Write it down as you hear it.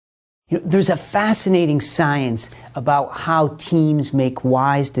There's a fascinating science about how teams make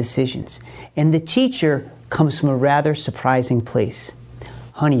wise decisions, and the teacher comes from a rather surprising place: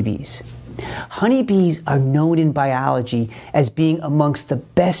 honeybees. Honeybees are known in biology as being amongst the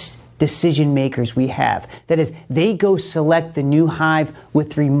best decision makers we have. That is, they go select the new hive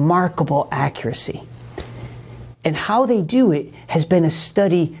with remarkable accuracy. And how they do it has been a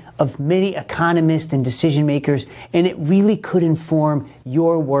study of many economists and decision makers, and it really could inform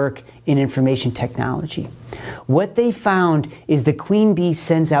your work in information technology. What they found is the queen bee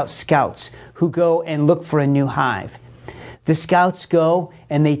sends out scouts who go and look for a new hive. The scouts go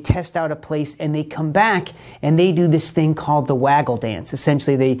and they test out a place, and they come back and they do this thing called the waggle dance.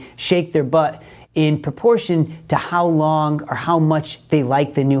 Essentially, they shake their butt in proportion to how long or how much they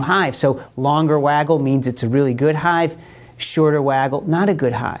like the new hive. So longer waggle means it's a really good hive, shorter waggle, not a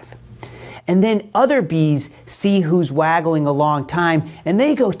good hive. And then other bees see who's waggling a long time, and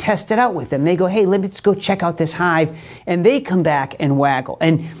they go test it out with them. They go, hey, let's go check out this hive, and they come back and waggle.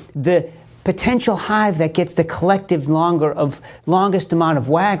 And the potential hive that gets the collective longest amount of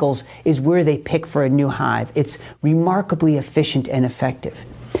waggles is where they pick for a new hive. It's remarkably efficient and effective.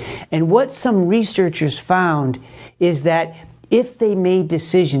 And what some researchers found is that if they made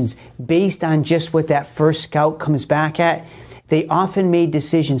decisions based on just what that first scout comes back at, they often made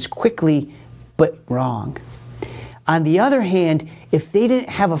decisions quickly, but wrong. On the other hand, if they didn't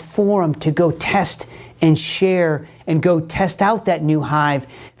have a forum to go test and share and go test out that new hive,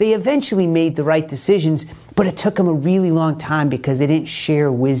 they eventually made the right decisions, but it took them a really long time because they didn't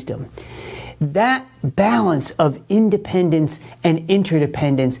share wisdom. That balance of independence and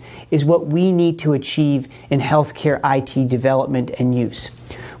interdependence is what we need to achieve in healthcare IT development and use.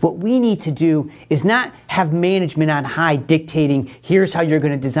 What we need to do is not have management on high dictating, here's how you're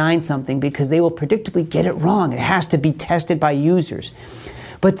going to design something, because they will predictably get it wrong. It has to be tested by users.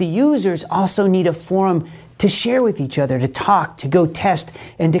 But the users also need a forum to share with each other, to talk, to go test,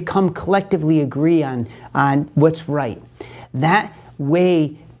 and to come collectively agree on what's right. That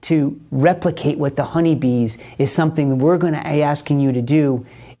way to replicate what the honeybees is something that we're going to be asking you to do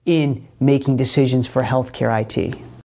in making decisions for healthcare IT.